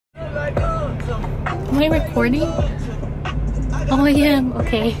I recording? Oh, I am.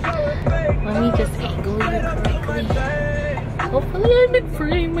 Okay. Let me just angle you correctly. Hopefully I'm in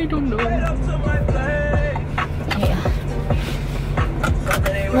frame. I don't know.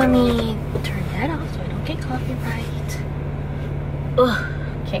 Okay. Let me turn that off so I don't get copyright. Ugh.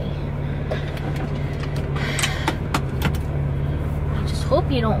 Okay. I just hope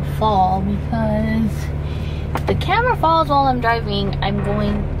you don't fall, because if the camera falls while I'm driving, I'm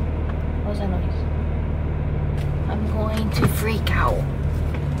going... What was that noise? I'm going to freak out.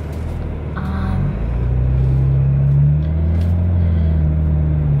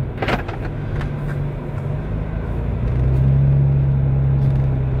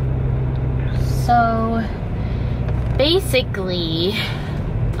 So basically,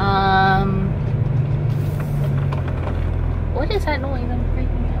 what is that noise? I'm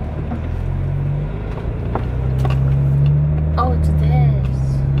freaking out. Oh, it's this.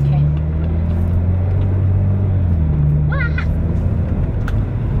 Okay.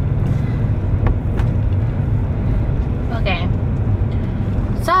 Okay.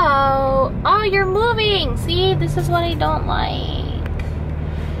 So, oh, you're moving. See, this is what I don't like.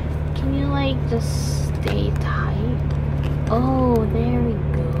 Can you like just stay tight? Oh, there we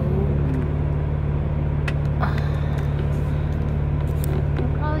go.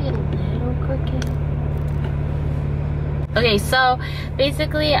 Probably a little crooked. Okay, so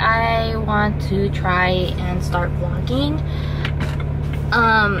basically I want to try and start vlogging.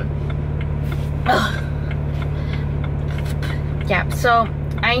 Yeah, so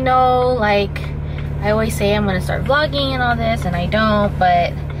I know, like, I always say I'm gonna start vlogging and all this, and I don't,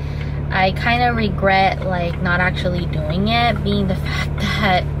 but I kind of regret like not actually doing it, being the fact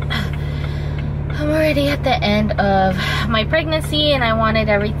that I'm already at the end of my pregnancy and I wanted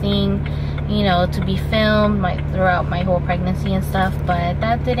everything, you know, to be filmed throughout my whole pregnancy and stuff, but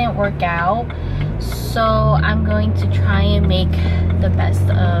that didn't work out. So I'm going to try and make the best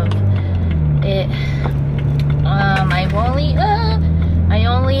of it. I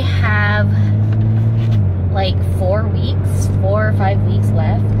only have like 4 or 5 weeks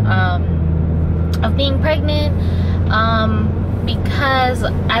left of being pregnant, because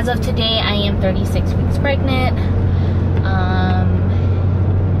as of today I am 36 weeks pregnant.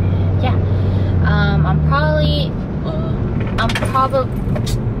 Yeah, I'm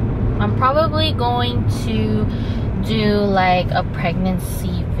probably going to do like a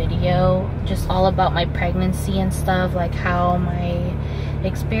pregnancy video, just all about my pregnancy and stuff, like how my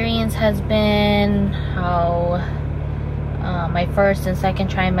experience has been, how my first and second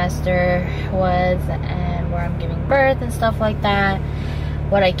trimester was, and where I'm giving birth and stuff like that,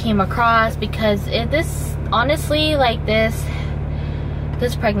 what I came across, because this honestly, like this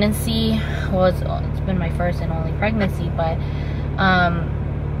pregnancy it's been my first and only pregnancy, but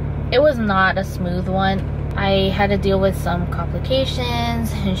it was not a smooth one. I had to deal with some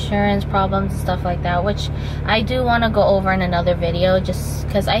complications, insurance problems, and stuff like that, which I do want to go over in another video, just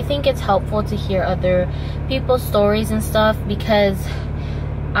because I think it's helpful to hear other people's stories and stuff, because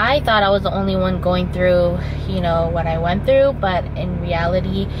I thought I was the only one going through, you know, what I went through, but in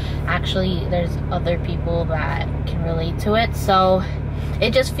reality, actually, there's other people that can relate to it. So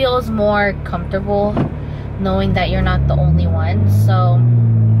it just feels more comfortable knowing that you're not the only one. So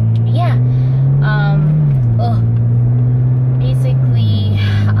yeah, basically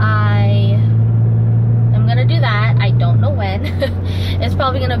I am gonna do that. I don't know when. It's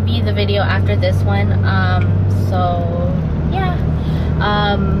probably gonna be the video after this one. So yeah,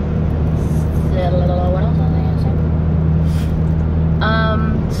 what else was I gonna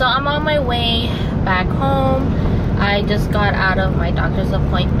say? So I'm on my way back home. I just got out of my doctor's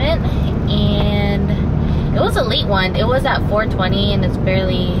appointment, and it was a late one. It was at 4:20, and it's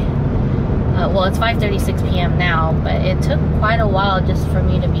barely well, it's 5:36 p.m. now, but it took quite a while just for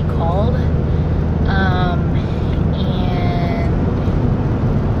me to be called. And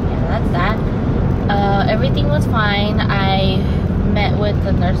yeah, that's that. Everything was fine. I met with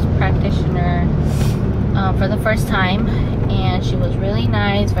the nurse practitioner for the first time, and she was really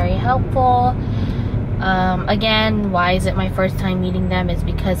nice, very helpful. Again, why is it my first time meeting them is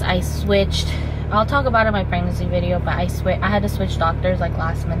because I switched. I'll talk about it in my pregnancy video, but I had to switch doctors like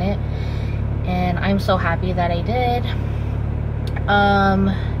last minute, and I'm so happy that I did.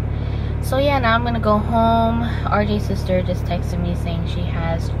 So yeah, now I'm gonna go home. RJ's sister just texted me saying she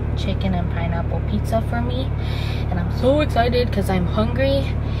has chicken and pineapple pizza for me, and I'm so excited because I'm hungry.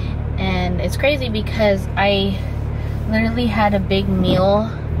 And it's crazy because I literally had a big meal,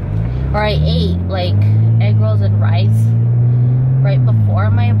 or I ate like egg rolls and rice right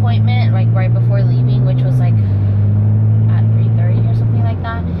before my appointment, like right before leaving, which was like at 3:30 or something like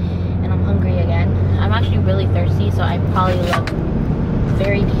that. And I'm hungry again. I'm really thirsty, so I probably look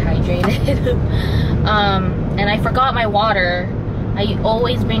very dehydrated. And I forgot my water. I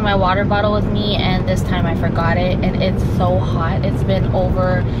always bring my water bottle with me, and this time I forgot it, and it's so hot. It's been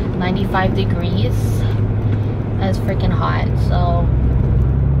over 95 degrees. That's freaking hot. So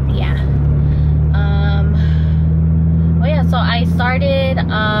yeah. Oh yeah, so I started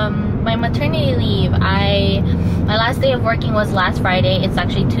my maternity leave. My last day of working was last Friday. It's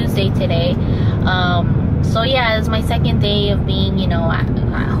actually Tuesday today. So yeah, it's my second day of being, you know, at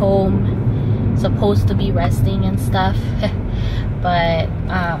home, supposed to be resting and stuff. But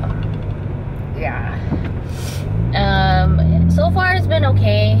yeah, so far it's been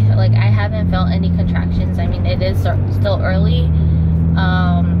okay. Like, I haven't felt any contractions. I mean, it is still early.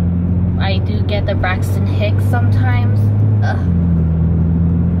 I do get the Braxton Hicks sometimes,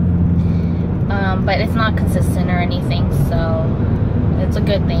 but it's not consistent or anything, so it's a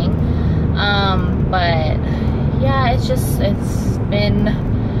good thing. But yeah, it's been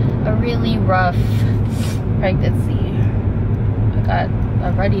a really rough pregnancy. I got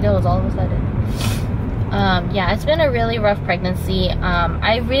a ruddy nose all of a sudden. Yeah, it's been a really rough pregnancy.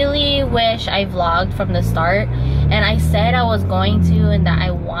 I really wish I vlogged from the start, and I said I was going to, and that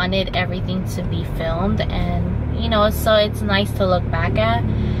I wanted everything to be filmed, and you know, so it's nice to look back at.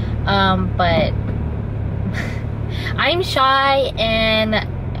 But I'm shy, and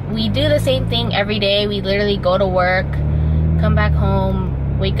we do the same thing every day. We literally go to work, come back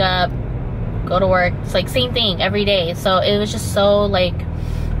home, wake up, go to work. It's like same thing every day. So it was just so like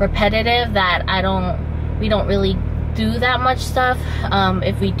repetitive that we don't really do that much stuff.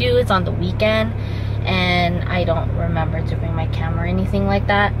 If we do, it's on the weekend, and I don't remember to bring my camera or anything like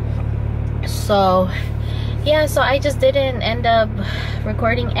that. So yeah, so I just didn't end up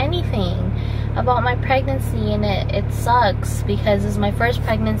recording anything about my pregnancy, and it sucks because it's my first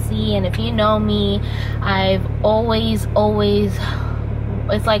pregnancy, and if you know me, I've always,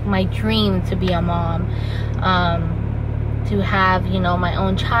 it's like my dream to be a mom, to have, you know, my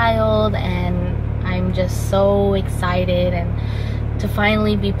own child, and I'm just so excited, and to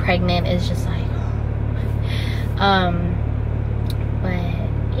finally be pregnant is just like, but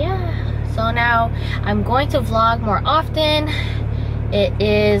yeah, so now I'm going to vlog more often. It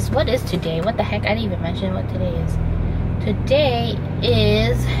is, what is today? What the heck? I didn't even mention what today is. Today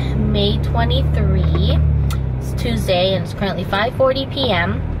is May 23. It's Tuesday, and it's currently 5:40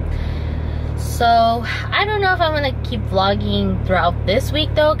 p.m. So I don't know if I'm gonna keep vlogging throughout this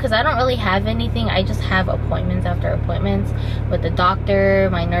week though, because I don't really have anything. I just have appointments after appointments with the doctor,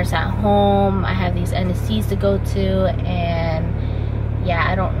 my nurse at home. I have these NSCs to go to, and yeah,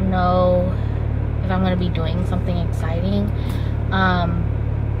 I don't know if I'm gonna be doing something exciting.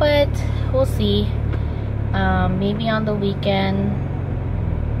 But we'll see. Maybe on the weekend.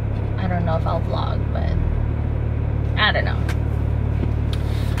 I don't know if I'll vlog, but I don't know.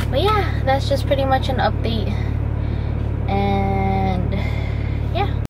 But yeah, that's just pretty much an update